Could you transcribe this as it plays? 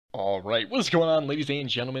Alright, what's going on, ladies and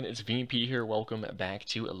gentlemen? It's VMP here. Welcome back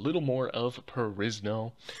to a little more of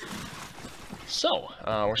Perisno. So,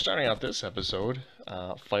 we're starting out this episode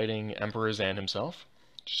fighting Emperor Zan himself.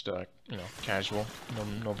 Just, casual.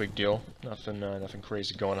 No big deal. Nothing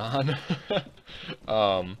crazy going on.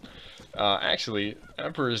 Actually,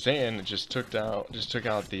 Emperor Zan just took out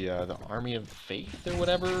the Army of Faith or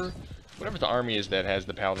whatever the army is that has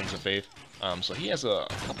the Paladins of Faith. So he has a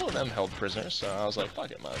couple of them held prisoners, so I was like, fuck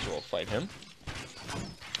it, might as well fight him.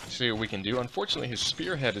 See what we can do. Unfortunately, his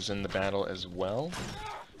spearhead is in the battle as well.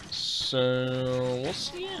 So, we'll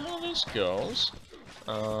see how this goes.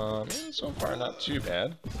 So far, not too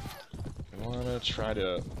bad. We want to try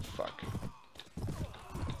to... fuck.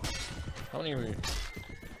 How many are we...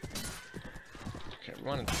 Okay, we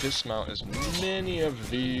want to dismount as many of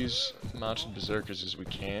these mounted berserkers as we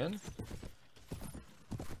can.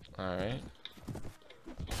 Alright.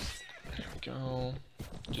 There we go.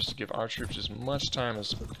 Just to give our troops as much time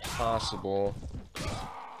as possible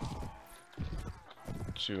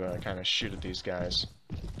to kind of shoot at these guys.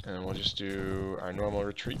 And we'll just do our normal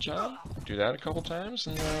retreat job. Do that a couple times,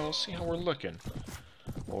 and we'll see how we're looking.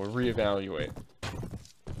 We'll reevaluate.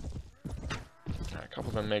 A couple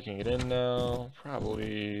of them making it in now.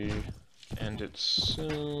 Probably end it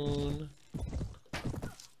soon.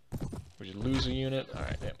 Would you lose a unit?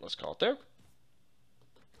 Alright, yeah, let's call it there.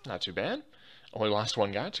 Not too bad. Only lost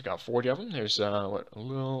one guy, took out 40 of them. There's,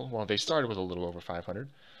 well, they started with a little over 500.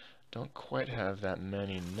 Don't quite have that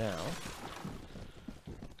many now.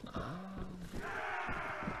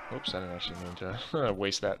 Oops, I didn't actually mean to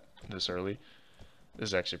waste that this early. This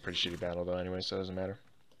is actually a pretty shitty battle, though, anyway, so it doesn't matter.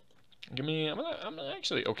 I'm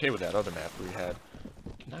actually okay with that other map we had.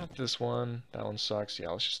 Not this one. That one sucks. Yeah,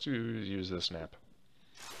 let's just use this map.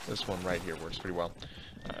 This one right here works pretty well.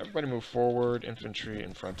 Everybody move forward. Infantry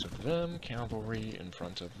in front of them. Cavalry in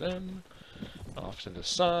front of them. Off to the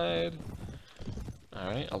side.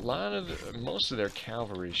 Alright, most of their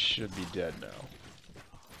cavalry should be dead now.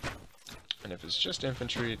 And if it's just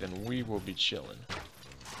infantry, then we will be chilling.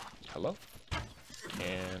 Hello?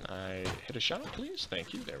 Can I hit a shot, please?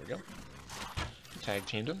 Thank you. There we go. Tag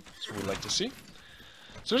teamed him. That's what we'd like to see.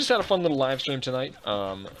 So we just had a fun little live stream tonight.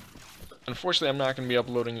 Unfortunately, I'm not going to be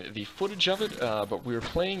uploading the footage of it, but we were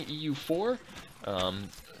playing EU4.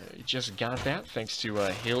 Just got that thanks to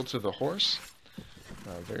Hail to the Horse.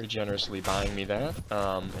 Very generously buying me that.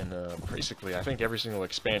 And basically, I think every single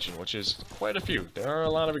expansion, which is quite a few. There are a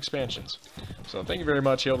lot of expansions. So thank you very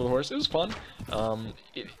much, Hail to the Horse. It was fun.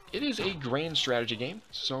 It is a grand strategy game,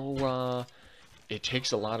 so it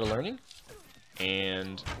takes a lot of learning.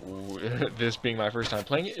 And this being my first time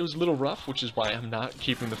playing it, it was a little rough, which is why I'm not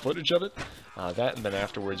keeping the footage of it. That, and then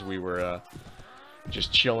afterwards we were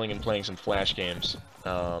just chilling and playing some Flash games,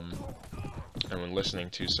 and when listening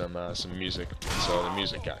to some music. So the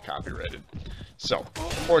music got copyrighted. So,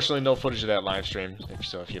 unfortunately, no footage of that live stream.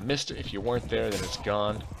 So if you missed it, if you weren't there, then it's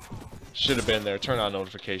gone. Should have been there. Turn on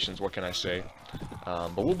notifications. What can I say?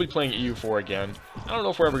 But we'll be playing EU4 again. I don't know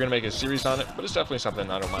if we're ever going to make a series on it, but it's definitely something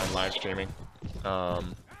I don't mind live streaming.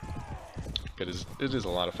 It is a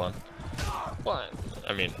lot of fun. Well,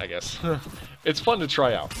 I mean, I guess. It's fun to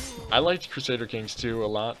try out. I liked Crusader Kings 2 a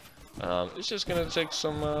lot. It's just going to take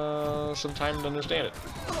some time to understand it.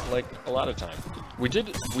 Like, a lot of time. We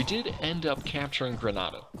did end up capturing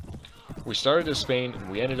Granada. We started as Spain,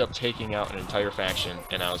 and we ended up taking out an entire faction,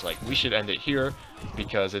 and I was like, we should end it here,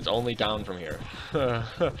 because it's only down from here.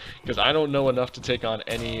 Because I don't know enough to take on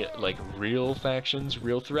any, like, real factions,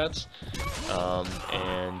 real threats,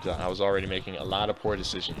 and I was already making a lot of poor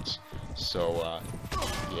decisions. So,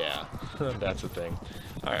 yeah, that's the thing.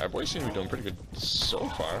 Alright, our boys seem to be doing pretty good so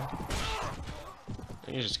far.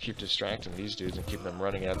 I can just keep distracting these dudes and keep them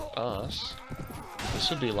running at us.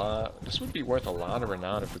 This would be worth a lot of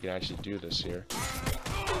renown if we could actually do this here.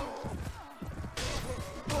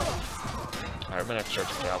 Alright, I'm gonna have to start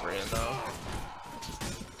the cavalry in now.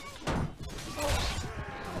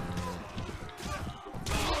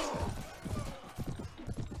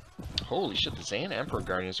 Holy shit, the Zan Emperor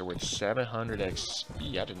Guardians are worth 700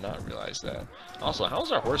 XP. I did not realize that. Also,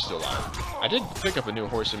 how's our horse still alive? I did pick up a new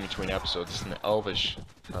horse in between episodes. It's an Elvish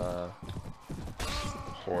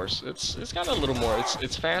horse. It's got a little more.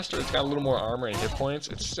 It's faster. It's got a little more armor and hit points.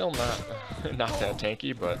 It's still not that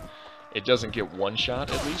tanky, but it doesn't get one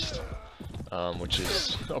shot at least, which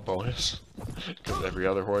is a bonus. Because every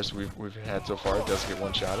other horse we've had so far does get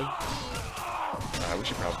one shotted. We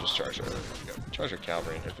should probably just charge our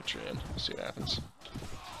cavalry and infantry in. See what happens.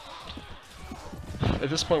 At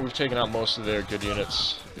this point, we've taken out most of their good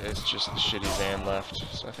units. It's just the shitty Zan left,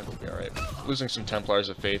 so I think we'll be alright. Losing some Templars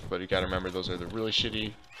of Faith, but you gotta remember those are the really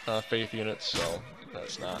shitty Faith units, so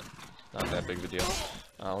that's not that big of a deal.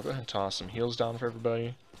 We'll go ahead and toss some heals down for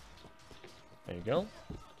everybody. There you go.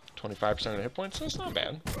 25% of the hit points, that's not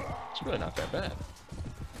bad. It's really not that bad.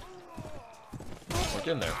 We're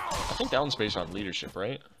getting there. I think that one's based on leadership,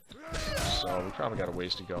 right? So we probably got a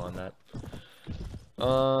ways to go on that.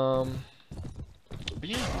 But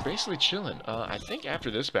yeah, we're basically chilling. I think after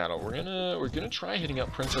this battle, we're gonna try hitting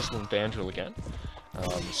up Princess Linthandril again,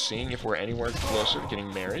 seeing if we're anywhere closer to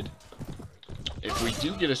getting married. If we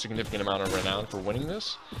do get a significant amount of renown for winning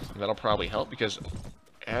this, that'll probably help, because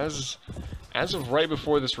as of right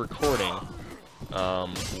before this recording,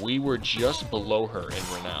 we were just below her in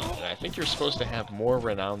renown, and I think you're supposed to have more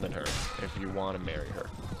renown than her if you want to marry her.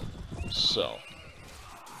 So,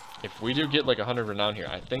 if we do get like 100 renown here,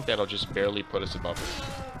 I think that'll just barely put us above her.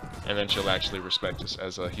 And then she'll actually respect us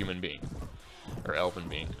as a human being. Or elven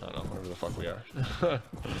being. I don't know, whatever the fuck we are.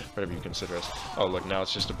 Whatever you consider us. Oh look, now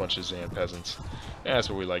it's just a bunch of Zan peasants. Yeah, that's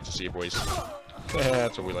what we like to see, boys.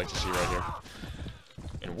 That's what we like to see right here.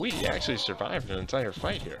 And we actually survived an entire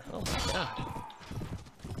fight here. Oh my god.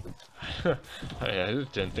 I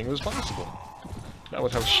didn't think it was possible. Not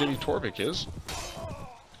with how shitty Torvik is.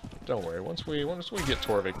 Don't worry, once we get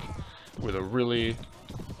Torvik with a really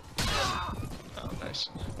nice.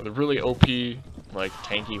 With a really OP, like,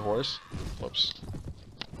 tanky horse. Whoops.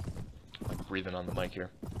 I'm breathing on the mic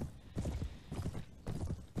here.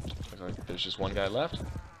 Looks like there's just one guy left.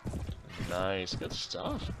 Nice, good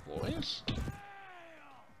stuff, boys.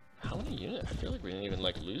 How many units? I feel like we didn't even,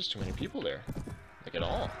 like, lose too many people there. Like, at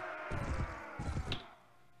all.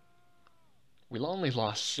 We only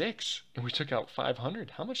lost 6, and we took out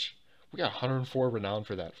 500. How much? We got 104 renown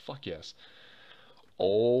for that. Fuck yes.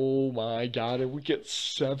 Oh my god, and we get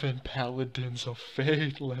 7 Paladins of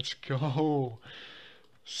Faith. Let's go.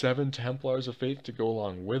 7 Templars of Faith to go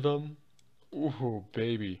along with them. Ooh,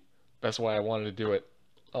 baby. That's why I wanted to do it.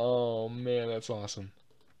 Oh man, that's awesome.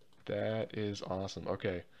 That is awesome.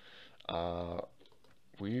 Okay.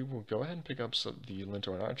 We will go ahead and pick up the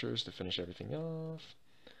Lintorn Archers to finish everything off.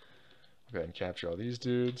 Go ahead and capture all these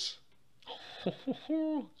dudes.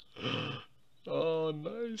 Oh,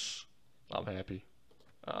 nice. I'm happy.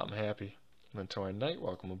 I'm happy. Lintorn Knight,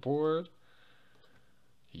 welcome aboard.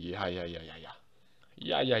 Yeah.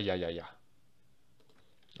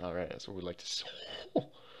 Alright, that's what we like to see.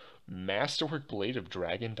 Masterwork Blade of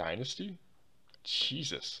Dragon Dynasty?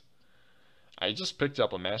 Jesus. I just picked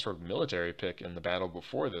up a Masterwork Military pick in the battle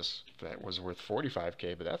before this. That was worth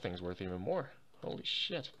 45k, but that thing's worth even more. Holy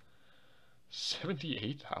shit.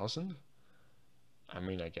 78,000? I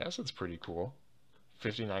mean, I guess it's pretty cool.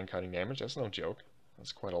 59 cutting damage, that's no joke.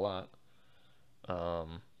 That's quite a lot.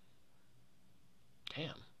 Damn.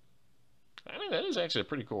 I mean, that is actually a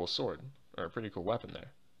pretty cool sword. Or a pretty cool weapon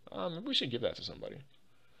there. Maybe we should give that to somebody.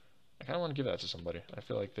 I kind of want to give that to somebody. I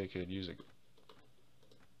feel like they could use it.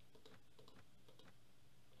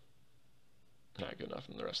 Not good enough,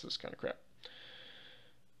 and the rest of this kind of crap.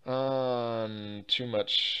 Too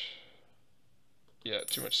much... Yeah,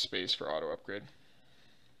 too much space for auto upgrade.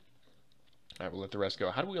 Alright, we'll let the rest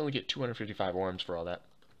go. How do we only get 255 orms for all that?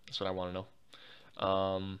 That's what I want to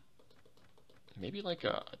know. Maybe like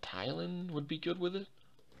a Thailand would be good with it.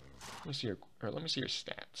 Let me see your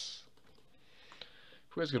stats.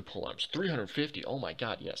 Who has good pull arms? 350. Oh my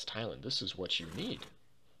god, yes, Thailand. This is what you need.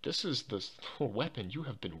 This is the weapon you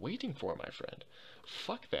have been waiting for, my friend.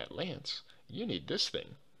 Fuck that lance. You need this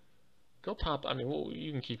thing. Go pop. I mean, well,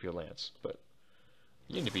 you can keep your lance, but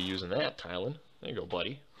you need to be using that, Thailand. There you go,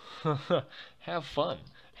 buddy. Have fun.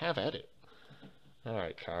 Have at it.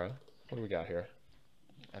 Alright, Kara. What do we got here?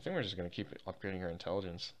 I think we're just going to keep upgrading her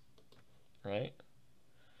intelligence. Right?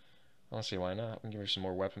 I don't see why not. We can give her some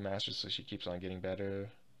more weapon masters so she keeps on getting better.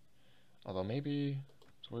 Although maybe...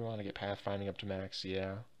 So we want to get pathfinding up to max.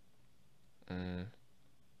 Yeah.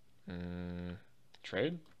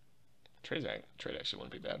 Trade? Trade actually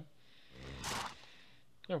wouldn't be bad.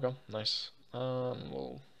 There we go. Nice.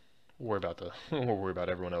 We'll worry about we'll worry about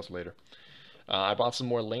everyone else later. I bought some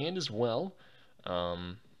more land as well.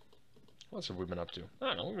 What have we been up to? I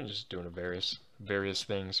don't know. We've been just doing various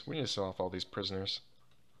things. We need to sell off all these prisoners.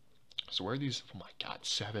 So where are these? Oh my god,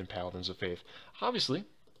 7 Paladins of Faith. Obviously,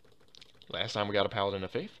 last time we got a Paladin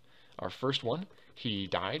of Faith, our first one, he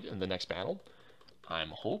died in the next battle. I'm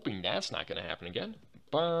hoping that's not going to happen again.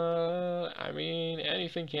 But, I mean,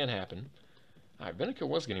 anything can happen. Vinica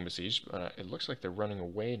was getting besieged, but it looks like they're running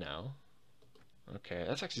away now. Okay,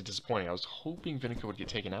 that's actually disappointing. I was hoping Vinica would get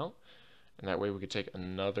taken out, And that way we could take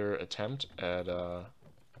another attempt at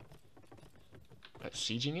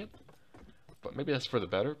sieging it. But maybe that's for the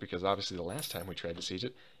better, because obviously the last time we tried to siege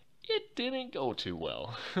it, it didn't go too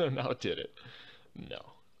well. Now did it? No.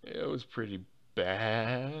 It was pretty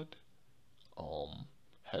bad.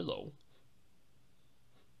 Hello.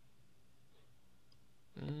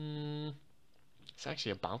 It's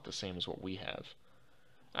actually about the same as what we have.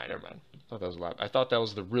 Alright, never mind. I thought that was a lot. I thought that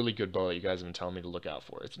was the really good bow that you guys have been telling me to look out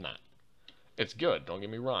for. It's not. It's good, don't get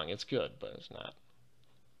me wrong. It's good, but it's not.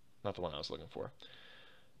 Not the one I was looking for.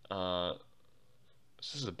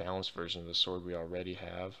 This is a balanced version of the sword we already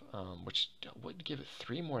have, which would give it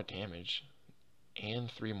 3 more damage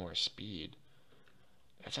and 3 more speed.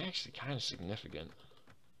 That's actually kind of significant.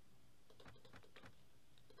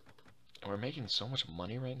 And we're making so much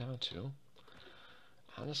money right now, too.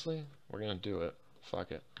 Honestly, we're going to do it.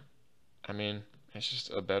 Fuck it. I mean, it's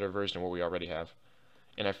just a better version of what we already have.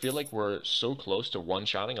 And I feel like we're so close to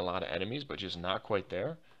one-shotting a lot of enemies, but just not quite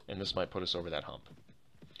there. And this might put us over that hump.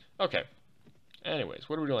 Okay. Anyways,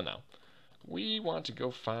 what are we doing now? We want to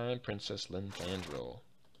go find Princess Linthandrel.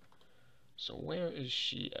 So where is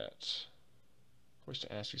she at? Wish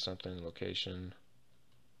to ask you something. Location.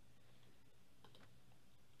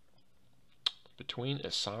 Between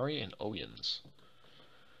Isari and Oyens.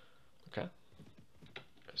 Okay.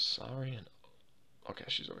 Isari and... Okay,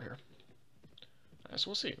 she's over here. Alright, so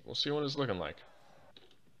we'll see. We'll see what it's looking like.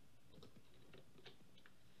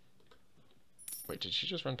 Wait, did she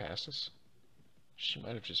just run past us? She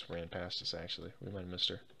might have just ran past us, actually. We might have missed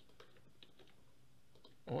her.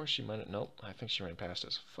 Or she might have... Nope, I think she ran past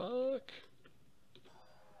us. Fuck.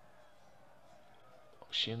 Oh,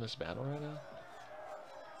 is she in this battle right now?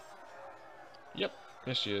 Yep,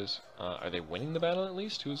 yes she is. Are they winning the battle at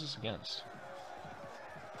least? Who is this against?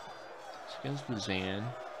 It's against the Zan.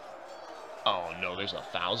 Oh no, there's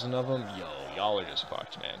 1,000 of them? Yo, y'all are just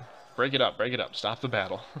fucked, man. Break it up, stop the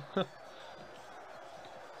battle.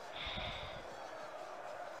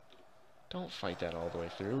 Don't fight that all the way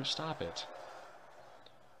through, stop it.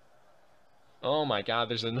 Oh my god,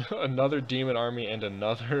 there's another demon army and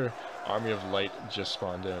another army of light just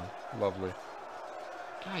spawned in. Lovely.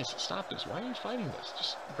 Guys, stop this. Why are you fighting this?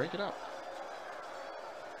 Just break it up.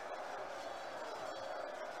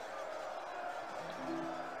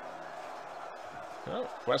 Well,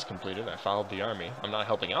 quest completed. I followed the army. I'm not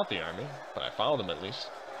helping out the army, but I followed them at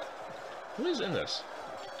least. Who is in this?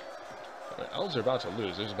 The elves are about to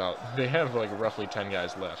lose. They have like roughly 10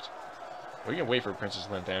 guys left. We can wait for Princess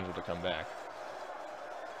Linthandrel to come back.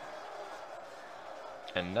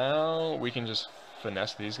 And now we can just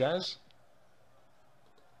finesse these guys.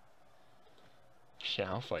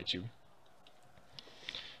 Yeah, I'll fight you.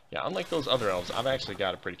 Yeah, unlike those other elves, I've actually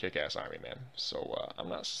got a pretty kick-ass army, man. So I'm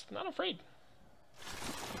not afraid.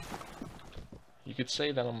 You could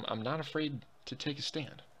say that I'm not afraid to take a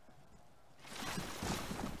stand.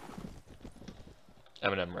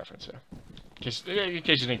 Eminem reference here. In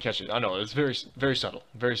case you didn't catch it. I know, it's very, very subtle.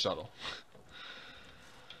 Very subtle.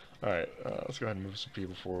 Alright, let's go ahead and move some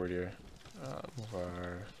people forward here. Move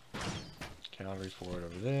our cavalry forward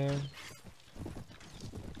over there.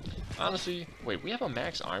 Honestly, wait, we have a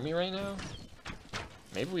max army right now?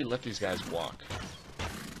 Maybe we let these guys walk.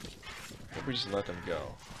 Maybe we just let them go.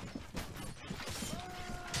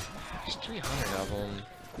 There's 300 of them.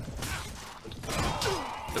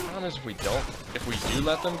 The problem is if we do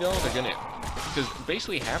let them go, they're gonna... Because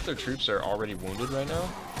basically half their troops are already wounded right now.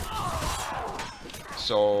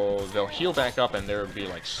 So they'll heal back up and there will be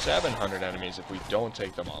like 700 enemies if we don't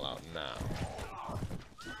take them all out now.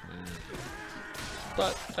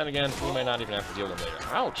 But then again, we might not even have to deal with them later.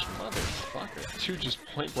 Ouch, motherfucker. Dude just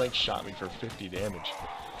point blank shot me for 50 damage.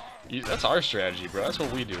 That's our strategy, bro. That's what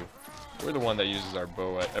we do. We're the one that uses our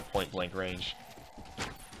bow at point blank range.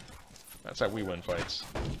 That's how we win fights.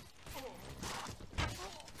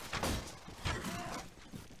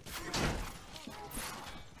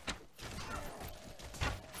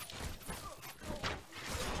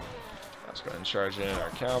 Let's go ahead and charge in our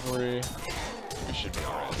cavalry. We should be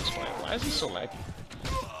alright at this point. Why is he so laggy?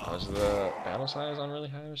 Was the battle size on really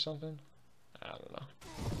high or something? I don't know.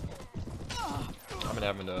 I've been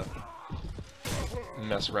having to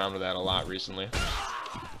mess around with that a lot recently.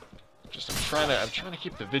 I'm trying to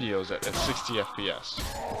keep the videos at 60 FPS.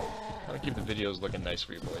 I'm trying to keep the videos looking nice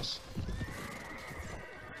for you boys.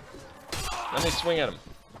 Then they swing at him.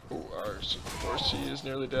 Ooh, our Horsey is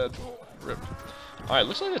nearly dead. Rip. Alright,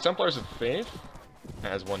 looks like the Templars of Faith,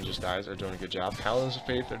 as one just dies, are doing a good job. Paladins of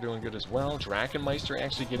Faith are doing good as well. Drakenmeister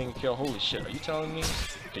actually getting a kill. Holy shit, are you telling me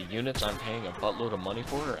the units I'm paying a buttload of money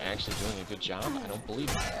for are actually doing a good job? I don't believe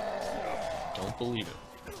it. Don't believe it.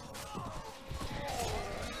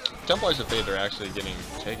 Templars of Faith are actually getting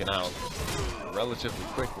taken out relatively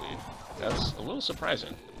quickly. That's a little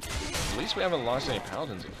surprising. At least we haven't lost any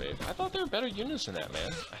Paladins of Faith. I thought they were better units than that,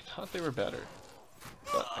 man. I thought they were better.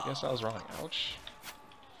 But I guess I was wrong. Ouch.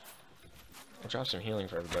 I'll drop some healing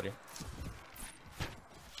for everybody.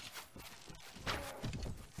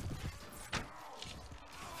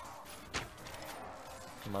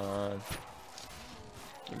 Come on.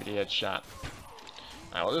 Give me the headshot.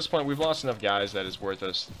 Alright, well at this point we've lost enough guys that it's worth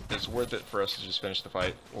it for us to just finish the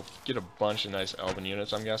fight. We'll get a bunch of nice Elven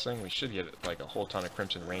units, I'm guessing. We should get like a whole ton of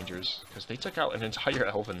Crimson Rangers, because they took out an entire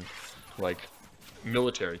Elven, like,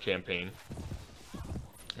 military campaign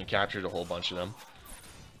and captured a whole bunch of them.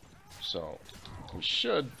 So we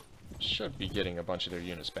should be getting a bunch of their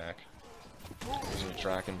units back. There's a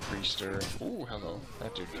Draken Priester. Ooh, hello.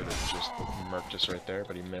 That dude could have just murked us right there,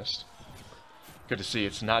 but he missed. Good to see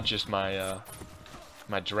it's not just my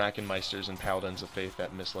my Drakenmeisters and Paladins of Faith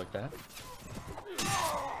that miss like that.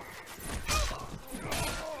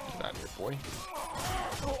 Get out of here, boy.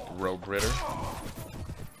 Rogue Ritter.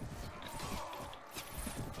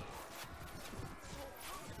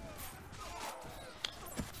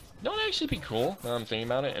 That would actually be cool, now I'm thinking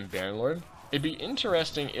about it, in Baron Lord. It'd be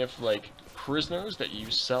interesting if, like, prisoners that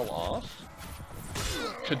you sell off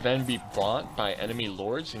could then be bought by enemy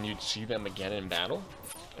lords and you'd see them again in battle.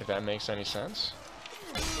 If that makes any sense.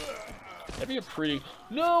 That'd be a pretty...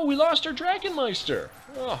 No, we lost our Drakenmeister!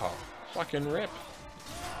 Oh, fucking rip.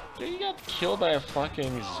 Dude, you got killed by a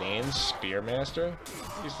fucking Zan Spearmaster?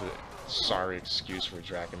 He's the sorry excuse for a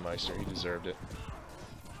Drakenmeister. He deserved it.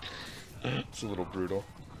 It's a little brutal.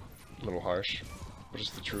 A little harsh. But it's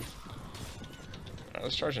the truth. Alright,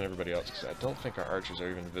 let's charge on everybody else, because I don't think our archers are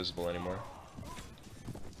even visible anymore.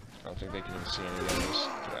 I don't think they can even see any of those.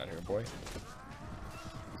 Get out of here, boy.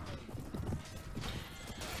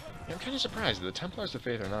 Yeah, I'm kind of surprised. The Templars of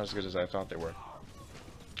Faith are not as good as I thought they were.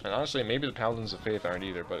 And honestly, maybe the Paladins of Faith aren't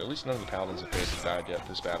either, but at least none of the Paladins of Faith have died yet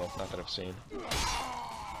this battle. Not that I've seen.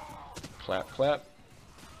 Clap, clap.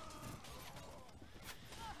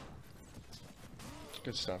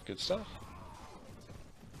 Good stuff, good stuff.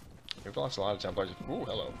 We've lost a lot of Templars. Ooh,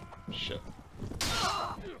 hello. Shit.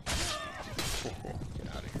 Ooh,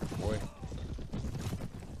 get out of here, boy.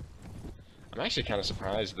 I'm actually kind of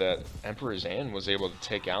surprised that Emperor Zan was able to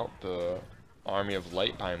take out the Army of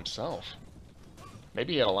Light by himself.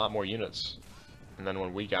 Maybe he had a lot more units, and then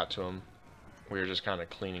when we got to him, we were just kind of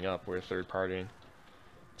cleaning up. We were third partying.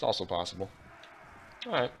 It's also possible.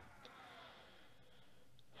 Alright.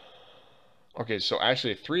 Okay, so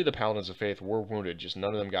actually 3 of the Paladins of Faith were wounded, just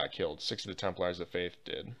none of them got killed. 6 of the Templars of Faith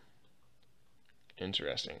did.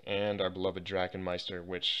 Interesting. And our beloved Drakenmeister,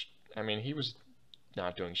 which, I mean, he was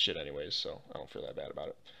not doing shit anyways, so I don't feel that bad about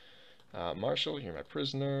it. Marshal, you're my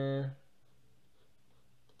prisoner.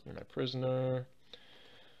 You're my prisoner.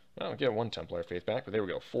 I don't get 1 Templar Faith back, but there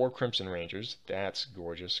we go. 4 Crimson Rangers. That's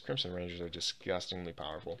gorgeous. Crimson Rangers are disgustingly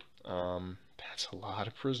powerful. That's a lot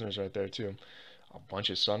of prisoners right there, too. A bunch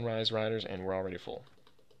of Sunrise Riders, and we're already full.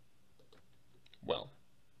 Well.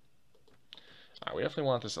 Alright, we definitely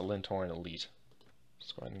want this Alintoran Elite.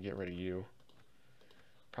 Let's go ahead and get rid of you.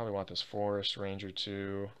 Probably want this Forest Ranger,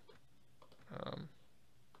 too.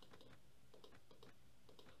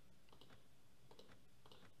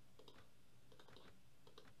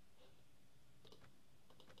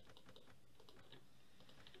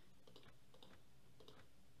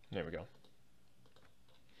 There we go.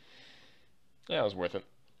 Yeah, it was worth it.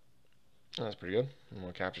 That's pretty good. And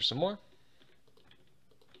we'll capture some more.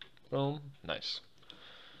 Boom. Nice.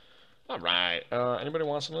 Alright. Anybody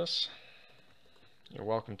want some of this? You're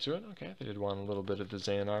welcome to it. Okay, they did want a little bit of the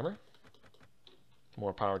Zan armor.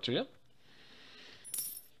 More power to you.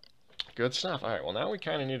 Good stuff. Alright, well now we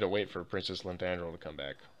kind of need to wait for Princess Linthandrel to come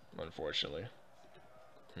back, unfortunately.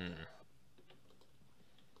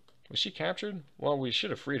 Was she captured? Well, we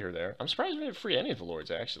should have freed her there. I'm surprised we didn't free any of the lords,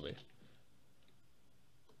 actually.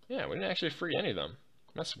 Yeah, we didn't actually free any of them.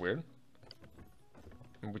 That's weird.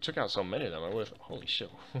 We took out so many of them. I would have... Holy shit.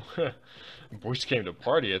 Boys came to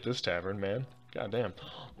party at this tavern, man. God damn.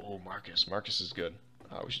 Oh, Marcus. Marcus is good.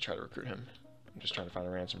 We should try to recruit him. I'm just trying to find a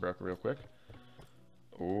ransom broker real quick.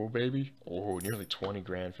 Oh, baby. Oh, nearly 20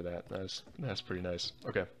 grand for that. That's pretty nice.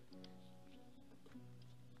 Okay.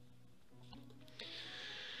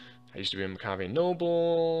 I used to be a Maccabi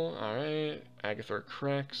Noble. Alright. Agathor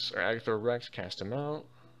Rex. Or Agathor Rex. Cast him out.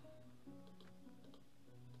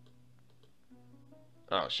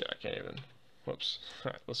 Oh shit, I can't even. Whoops.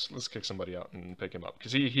 Alright, let's kick somebody out and pick him up.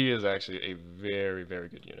 Because he is actually a very, very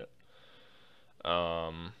good unit.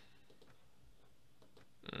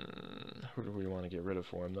 Who do we want to get rid of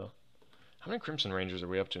for him, though? How many Crimson Rangers are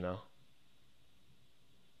we up to now?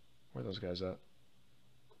 Where are those guys at?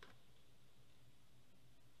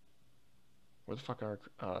 Where the fuck are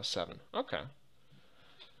 7? Okay.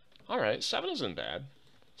 Alright, 7 isn't bad.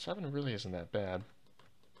 7 really isn't that bad.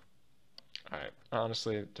 Alright,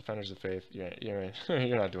 honestly, Defenders of Faith, you're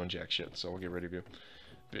not doing jack shit, so we'll get rid of you.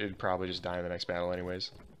 It'd probably just die in the next battle anyways.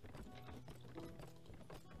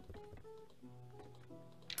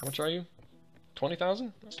 How much are you?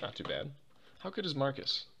 20,000? That's not too bad. How good is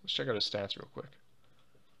Marcus? Let's check out his stats real quick.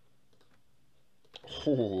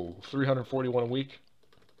 Oh, 341 a week.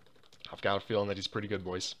 I've got a feeling that he's pretty good,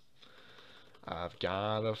 boys. I've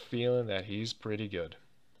got a feeling that he's pretty good.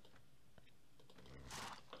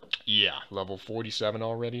 Yeah, level 47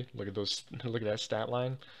 already. Look at those. Look at that stat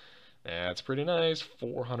line. That's pretty nice.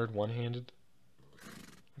 400 one-handed.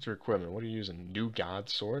 What's your equipment? What are you using? New God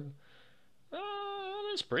sword.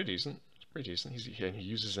 It's pretty decent. It's pretty decent. He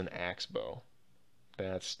uses an axe bow.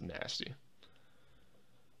 That's nasty.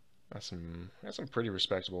 That's some pretty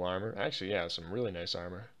respectable armor. Actually, yeah, some really nice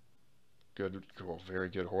armor. Good, cool, very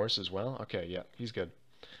good horse as well. Okay, yeah, he's good.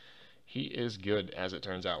 He is good, as it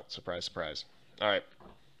turns out. Surprise, surprise. Alright.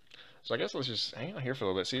 So I guess let's just hang out here for a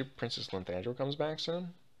little bit. See if Princess Linthandra comes back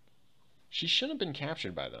soon. She shouldn't have been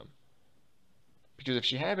captured by them. Because if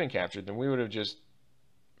she had been captured, then we would have just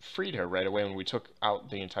freed her right away when we took out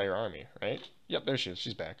the entire army, right? Yep, there she is.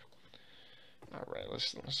 She's back. Alright,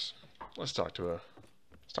 let's talk to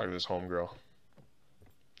this homegirl.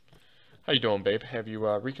 How you doing, babe? Have you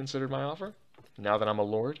reconsidered my offer? Now that I'm a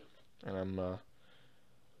lord, and I'm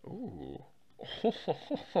ooh,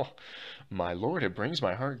 my lord, it brings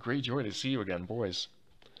my heart great joy to see you again, boys.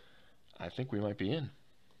 I think we might be in.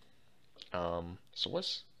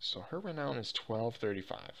 So her renown is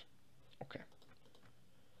 1235. Okay.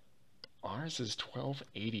 Ours is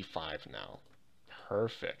 1285 now.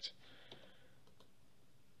 Perfect.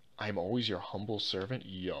 I'm always your humble servant.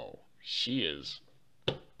 Yo, she's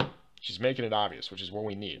making it obvious, which is what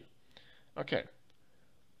we need. Okay.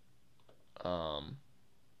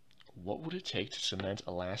 What would it take to cement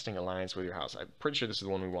a lasting alliance with your house? I'm pretty sure this is the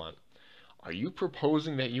one we want. Are you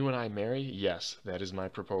proposing that you and I marry? Yes, that is my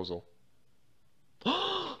proposal.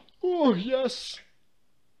 Oh, yes!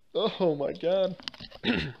 Oh, my God.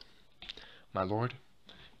 My lord,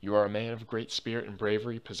 you are a man of great spirit and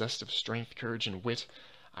bravery, possessed of strength, courage, and wit.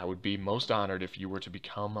 I would be most honored if you were to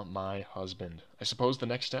become my husband. I suppose the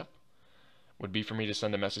next step would be for me to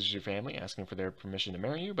send a message to your family asking for their permission to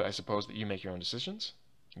marry you, but I suppose that you make your own decisions?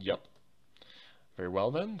 Yep. Very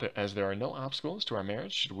well then, as there are no obstacles to our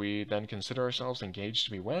marriage, should we then consider ourselves engaged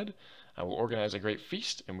to be wed? I will organize a great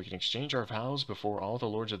feast, and we can exchange our vows before all the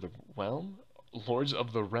lords of the realm,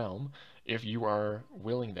 if you are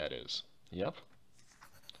willing, that is. Yep.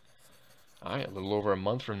 Alright, a little over a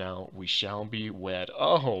month from now, we shall be wed.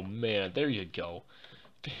 Oh man, there you go.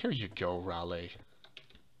 There you go, Raleigh.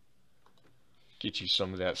 Get you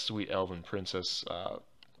some of that sweet elven princess,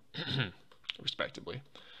 respectively.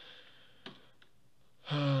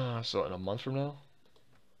 So in a month from now?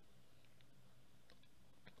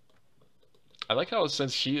 I like how,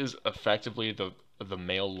 since she is effectively the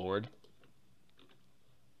male lord.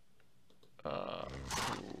 Oh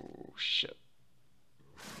shit.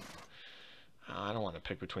 I don't want to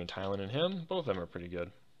pick between Tylan and him. Both of them are pretty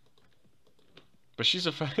good. But she's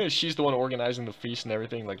the one organizing the feast and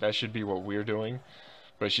everything. Like, that should be what we're doing.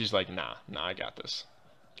 But she's like, nah, I got this.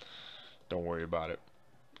 Don't worry about it.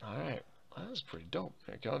 Alright. Well, that was pretty dope.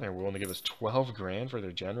 There you go. They're willing to give us 12 grand for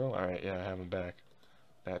their general. Alright, yeah, have him back.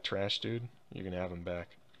 That trash dude, you can have him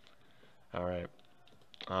back. Alright.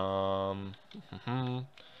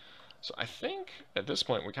 So I think at this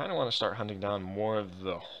point we kind of want to start hunting down more of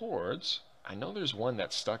the hordes. I know there's one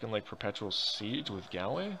that's stuck in like perpetual siege with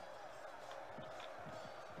Galway.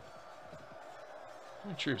 How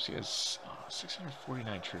many troops? He has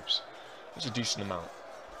 649 troops. That's a decent amount.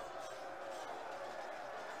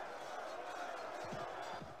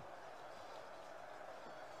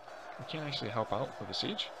 We can't actually help out with the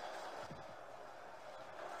siege.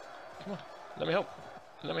 Come on, let me help.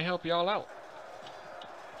 Let me help y'all out.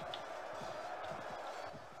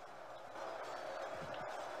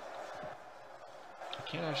 I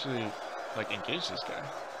can't actually, like, engage this guy.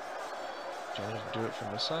 Do I need to do it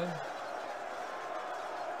from this side?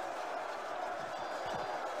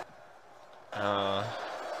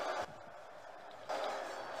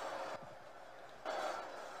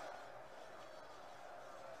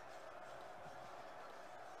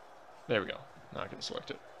 There we go. Now I can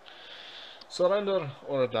select it. Surrender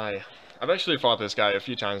or die. I've actually fought this guy a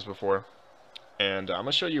few times before, and I'm going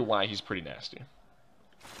to show you why he's pretty nasty.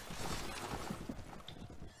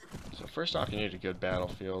 So first off, you need a good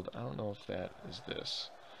battlefield. I don't know if that is this.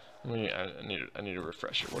 I need a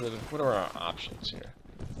refresher. What are our options here?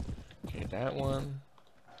 Okay, that one,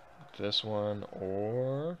 this one,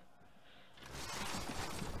 or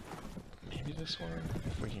maybe this one.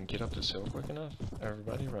 If we can get up this hill quick enough.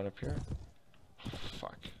 Everybody, run up here.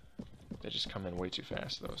 Fuck. They just come in way too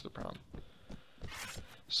fast. That was the problem.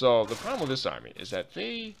 So, the problem with this army is that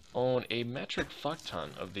they own a metric fuck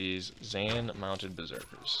ton of these Zan-mounted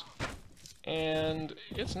berserkers. And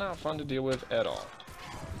it's not fun to deal with at all.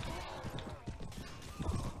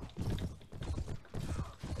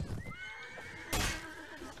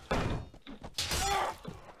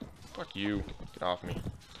 Fuck you. Get off me.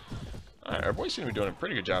 Alright, our boys seem to be doing a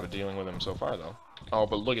pretty good job of dealing with them so far, though. Oh,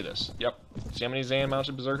 but look at this. Yep. See how many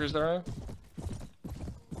Zan-mounted berserkers there are?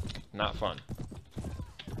 Not fun.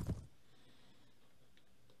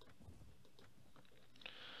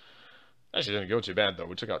 Actually, didn't go too bad, though.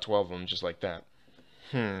 We took out 12 of them just like that.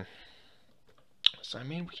 So, I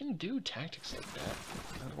mean, we can do tactics like that.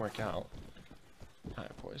 That'll work out.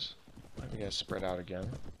 Alright, boys. Why don't we guys spread out again?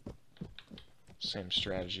 Same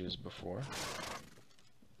strategy as before.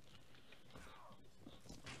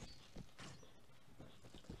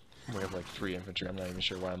 We have like 3 infantry. I'm not even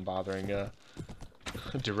sure why I'm bothering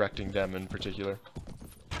directing them in particular.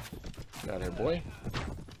 Get out of here, boy.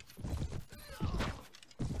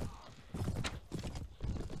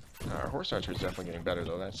 Our horse archer is definitely getting better,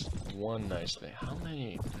 though. That's one nice thing. How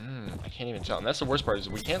many? I can't even tell. And that's the worst part, is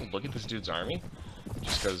we can't look at this dude's army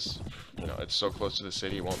just because, you know, it's so close to the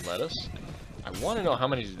city, it won't let us. I want to know how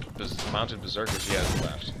many mounted berserkers he has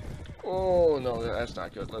left. Oh, no, that's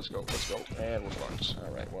not good. Let's go, and we're fucked.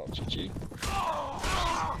 Alright, well, GG.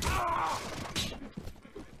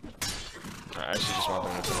 Alright, I actually just want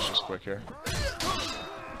them to finish this quick here.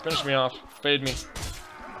 Finish me off. Fade me. I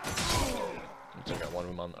think I got one of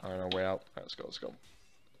them on our way out. Alright, let's go.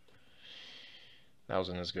 That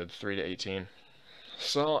wasn't as good. 3-18.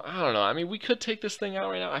 So, I don't know. I mean, we could take this thing out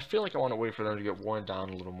right now. I feel like I want to wait for them to get worn down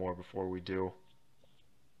a little more before we do.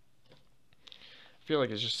 I feel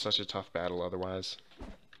like it's just such a tough battle otherwise.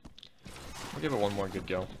 We'll give it one more good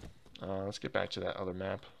go. Let's get back to that other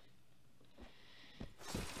map.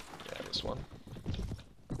 Yeah, this one.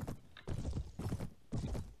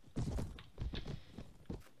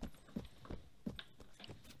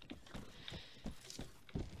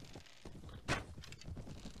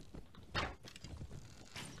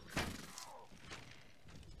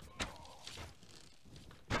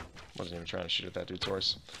 Wasn't even trying to shoot at that dude's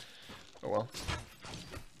horse. Oh well.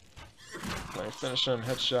 Let me finish him.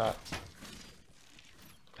 Headshot.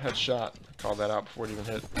 Headshot. Called that out before it even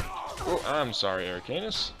hit. Oh, I'm sorry,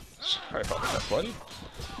 Arcanus. Sorry about that, buddy.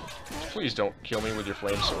 Please don't kill me with your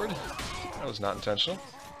flame sword. That was not intentional.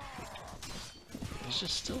 There's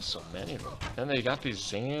just still so many of them. And they got these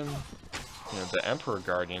Zan, you know, the Emperor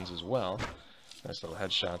Guardians as well. Nice little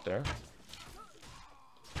headshot there.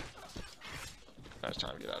 Now it's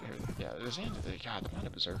time to get out of here. Yeah, the Zan, God, the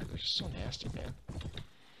mounted berserker, they're just so nasty, man.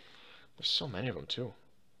 There's so many of them, too.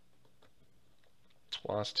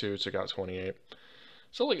 Lost 2, took out 28.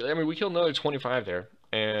 So, like, I mean, we killed another 25 there,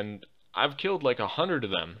 and I've killed like 100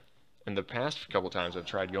 of them in the past couple times I've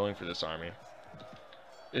tried going for this army.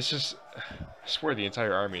 It's just, I swear the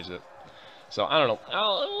entire army is it. So, I don't know.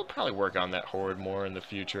 I'll probably work on that horde more in the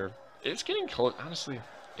future. It's getting close. Honestly,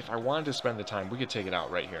 if I wanted to spend the time, we could take it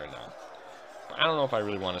out right here and now. But I don't know if I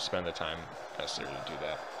really want to spend the time necessarily to do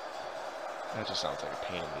that. That just sounds like a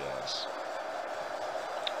pain in the ass.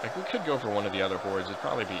 Like, we could go for one of the other hordes. It'd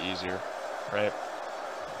probably be easier, right?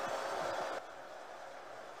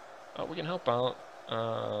 We can help out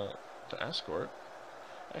the escort.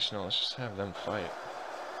 Actually, no, let's just have them fight.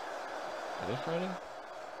 Are they fighting?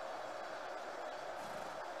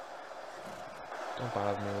 Don't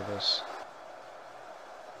bother me with this.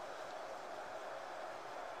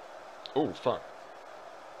 Oh, fuck.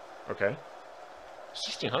 Okay.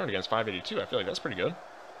 1600 against 582. I feel like that's pretty good.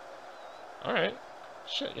 Alright.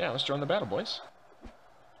 Shit, yeah, let's join the battle, boys.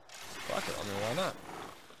 Fuck it, I mean, why not?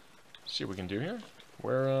 See what we can do here.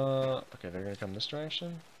 Where, okay, they're gonna come this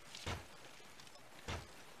direction.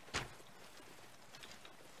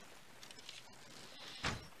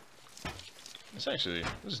 This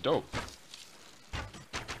is dope.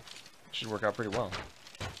 Should work out pretty well.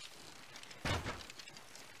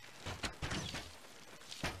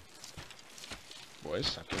 Boys,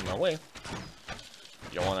 stop getting in my way.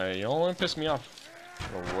 You don't wanna piss me off.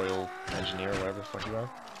 Little royal engineer, or whatever the fuck you are.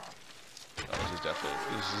 Oh, this is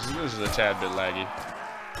definitely, this is a tad bit laggy.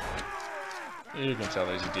 You can tell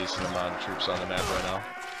there's a decent amount of troops on the map right now.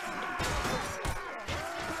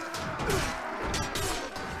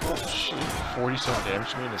 Oh, shit. actually 47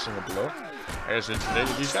 damage to me in a single blow. I guess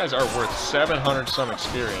these guys are worth 700 some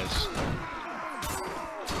experience.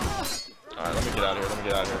 Alright, let me get out of here. Let me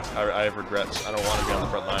get out of here. I have regrets. I don't want to be on the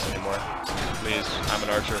front line anymore. Please, I'm an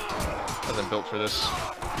archer. I wasn't built for this.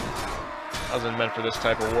 I wasn't meant for this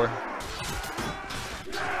type of war.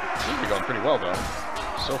 Seems to be going pretty well though,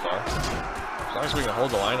 so far. As long as we can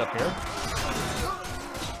hold the line up here.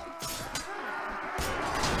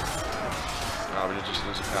 Oh, we did just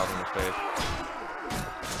lose a Paladin of Faith.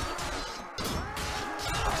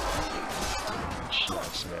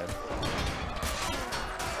 Shots, man.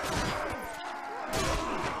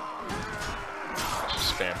 Let's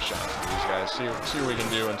just spam shots with these guys. See what we can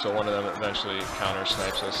do until one of them eventually counter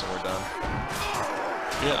snipes us and we're done.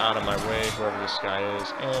 Get out of my way, whoever this guy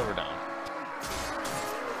is, and we're down.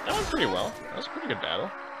 That went pretty well. That was a pretty good battle,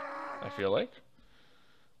 I feel like.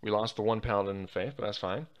 We lost the one Paladin of Faith, but that's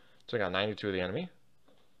fine. So I got 92 of the enemy.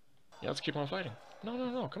 Yeah, let's keep on fighting. No,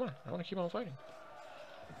 no, no, come on. I want to keep on fighting.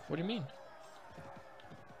 What do you mean?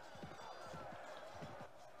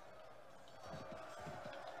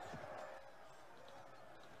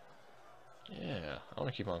 Yeah, I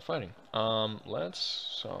want to keep on fighting.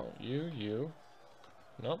 So, you.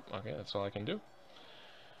 Nope, okay, that's all I can do.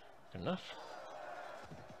 Good enough.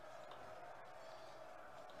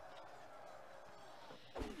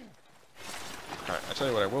 Alright, I'll tell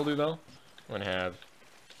you what I will do though. I'm going to have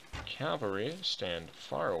cavalry stand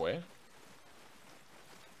far away.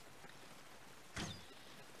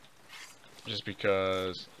 Just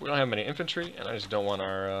because we don't have many infantry, and I just don't want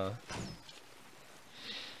our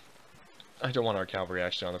cavalry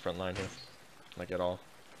actually on the front line here. Like at all.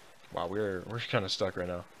 Wow, we're kind of stuck right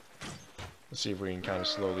now. Let's see if we can kind of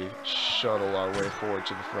slowly shuttle our way forward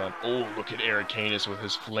to the front. Oh, look at Ericanus with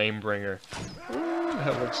his Flamebringer. Ooh,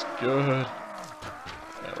 that looks good.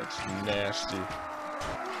 That looks nasty. Can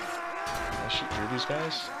I shoot through these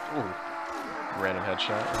guys? Ooh. Random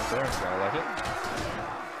headshot right there. Gotta like it.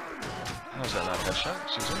 How's that not a headshot?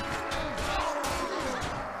 Excuse me.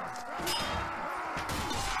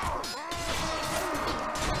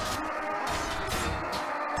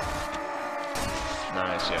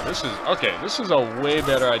 Nice, yeah, this is, okay, this is a way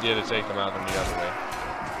better idea to take them out than the other way.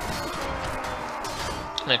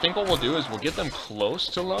 And I think what we'll do is we'll get them close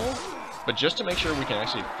to low, but just to make sure we can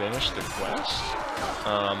actually finish the quest,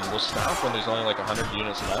 we'll stop when there's only like 100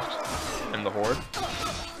 units left in the horde.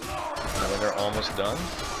 And when they're almost done.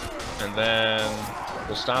 And then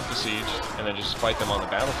we'll stop the siege, and then just fight them on the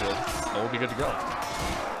battlefield, and we'll be good to go.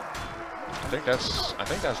 I think that's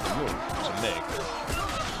the move to make.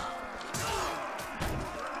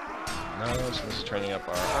 Nice, this is training up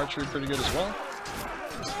our archery pretty good as well.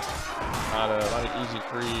 A lot of easy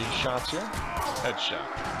free shots here. Headshot.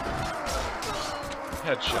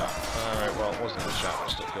 Headshot. Alright, well, it wasn't a headshot, I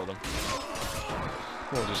still killed him.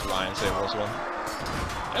 We'll just lie and say it was one.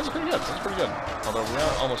 That's pretty good, that's pretty good. Although we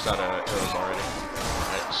are almost out of arrows already.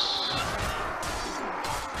 Nice.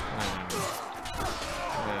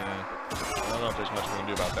 I don't know if there's much we can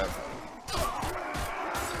do about that.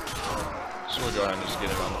 So we'll go ahead and just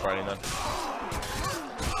get it on the fighting then.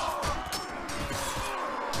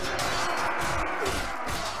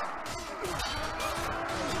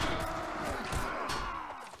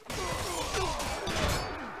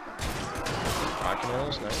 Rocking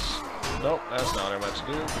arrows, nice. Nope, that's not what I meant to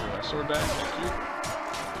do. Give me my sword back, thank you.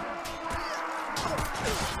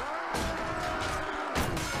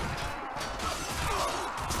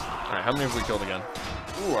 Alright, how many have we killed again?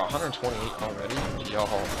 Ooh, 128 already. Yo,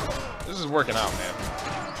 this is working out, man.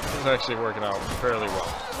 This is actually working out fairly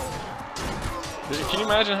well. Can you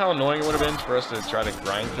imagine how annoying it would have been for us to try to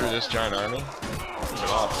grind through this giant army? This is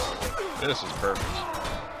awful. This is perfect.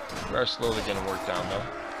 We are slowly getting worked down, though.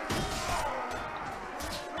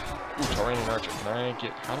 Ooh, Tauranian Archer. Can I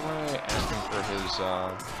get... How do I ask him for his,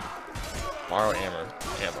 borrow ammo?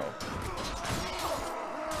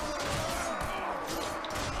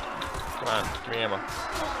 Come on, give me ammo.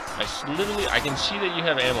 I can see that you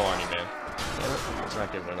have ammo on you, man. Damn it, it's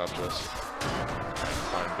not giving enough to us. Alright,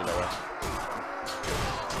 fine, be that way.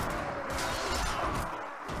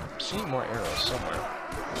 I'm seeing more arrows somewhere.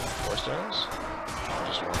 Forced arrows? Oh,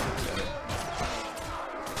 just one. Damn it.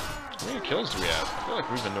 How many kills do we have? I feel like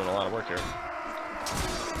we've been doing a lot of work here.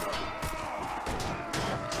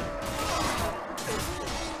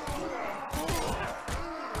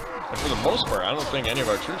 And for the most part, I don't think any of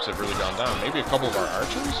our troops have really gone down. Maybe a couple of our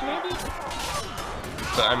archers, maybe?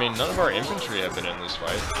 But, I mean, none of our infantry have been in this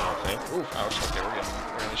fight, I don't think. Oof, ouch, okay, we're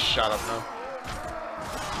getting shot up now.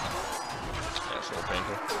 Yeah, it's a little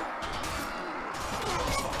painful.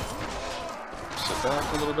 Sit back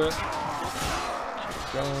a little bit.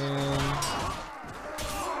 going.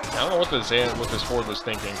 I don't know what this horde was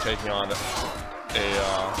thinking, taking on a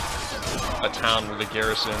town with a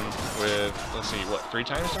garrison with, let's see, what, 3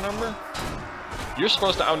 times the number? You're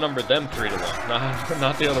supposed to outnumber them 3 to 1,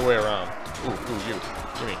 not the other way around. Ooh, you.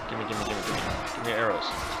 Give me arrows.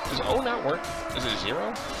 Does O not work? Is it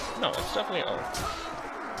 0? No, it's definitely O.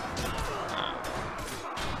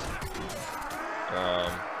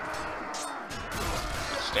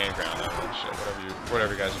 Stand ground, I don't know, shit,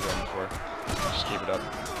 whatever you guys are going for. Just keep it up.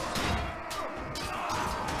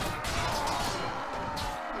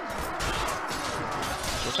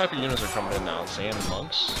 What type of units are coming in now? Zan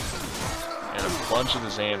monks? And a bunch of the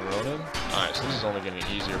Zan Ronin? Alright, so this is only getting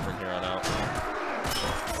easier from here on out.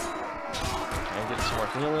 Can I get some more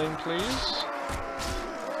healing, please?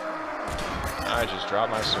 I just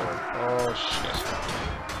dropped my sword. Oh, shit.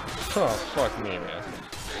 Oh, fuck me, man.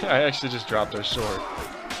 I actually just dropped our sword.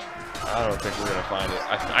 I don't think we're gonna find it.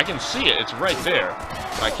 I can see it. It's right there.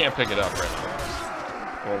 But I can't pick it up right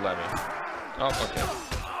now. Won't let me. Oh, okay.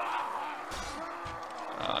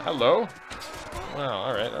 Hello? Wow,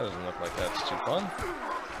 alright. That doesn't look like that's too fun.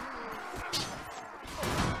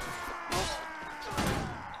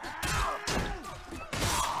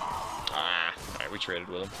 Alright, we traded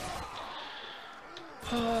with him.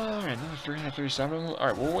 Alright, another 337 of them.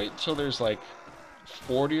 Alright, we'll wait till there's like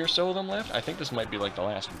 40 or so of them left. I think this might be like the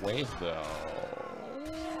last wave, though.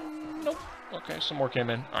 Nope. Okay, some more came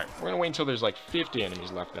in. Alright, we're gonna wait until there's like 50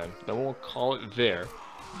 enemies left then. Then we'll call it there.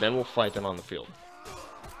 Then we'll fight them on the field.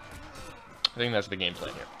 I think that's the game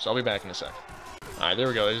plan here. So I'll be back in a sec. Alright, there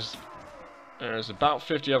we go. There's about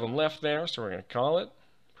 50 of them left there, so we're gonna call it.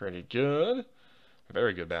 Pretty good.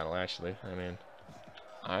 Very good battle, actually. I mean,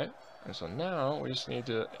 alright. And so now we just need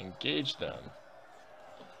to engage them.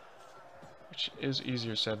 Which is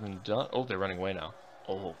easier said than done. Oh, they're running away now.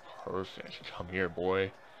 Oh, perfect. Come here,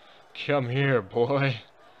 boy. Come here, boy.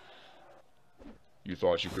 You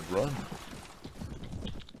thought you could run?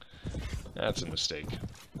 That's a mistake.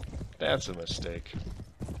 That's a mistake.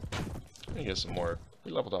 Let me get some more.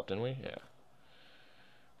 We leveled up, didn't we? Yeah.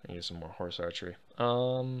 Let me get some more horse archery.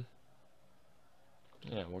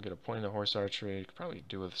 Yeah, we'll get a point in the horse archery. Could probably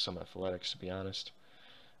do with some athletics, to be honest.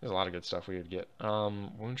 There's a lot of good stuff we could get.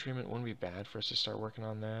 Wound treatment wouldn't be bad for us to start working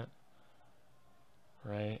on that.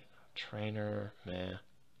 Right? Trainer, meh.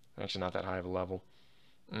 Actually not that high of a level.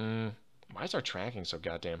 Why is our tracking so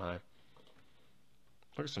goddamn high?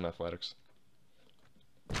 Look at some athletics.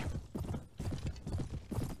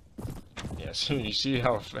 Yeah, so you see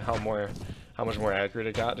how much more accurate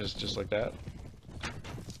it got, just like that?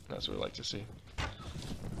 That's what we like to see.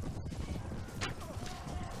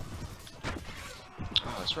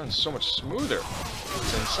 This runs so much smoother.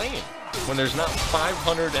 It's insane. When there's not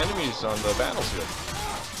 500 enemies on the battlefield.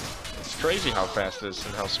 It's crazy how fast this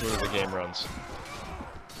and how smooth the game runs.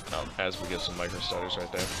 Oh, as we get some micro stutters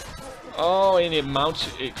right there. Oh, and it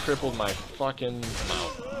crippled my fucking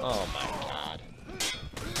mount. Oh my god.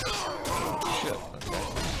 Shit. Okay.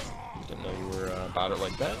 Didn't know you were about it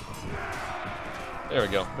like that. There we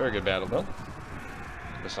go. Very good battle though.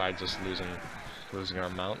 Besides just losing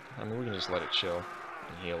our mount. I mean, we can just let it chill.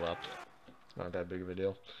 Heal up. It's not that big of a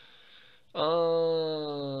deal. I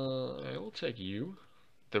will take you.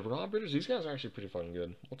 The Robbers, these guys are actually pretty fucking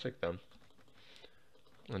good. We'll take them.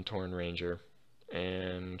 And Torn Ranger.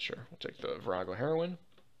 And sure, we'll take the Virago Heroine.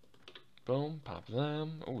 Boom, pop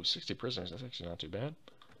them. Oh, 60 prisoners. That's actually not too bad.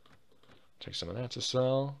 Take some of that to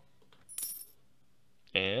sell.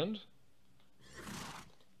 And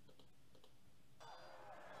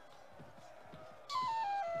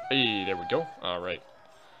hey, there we go. Alright.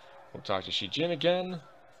 We'll talk to Shijin again.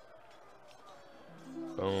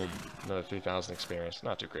 Boom. Another 3,000 experience.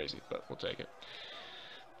 Not too crazy, but we'll take it.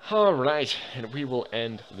 Alright, and we will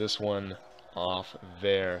end this one off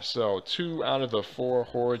there. So, 2 out of the 4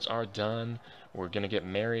 hordes are done. We're gonna get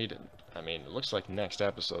married. I mean, it looks like next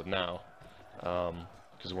episode now.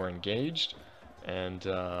 Because we're engaged. And,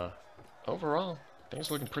 overall, things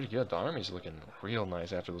are looking pretty good. The army's looking real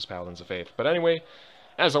nice after those Paladins of Faith. But anyway,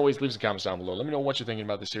 as always, leave some comments down below. Let me know what you're thinking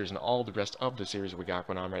about this series and all the rest of the series that we got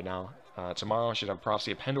going on right now. Tomorrow I should have a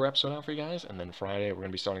Prophecy of Pendor episode out for you guys, and then Friday we're going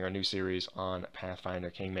to be starting our new series on Pathfinder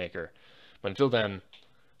Kingmaker. But until then,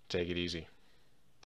 take it easy.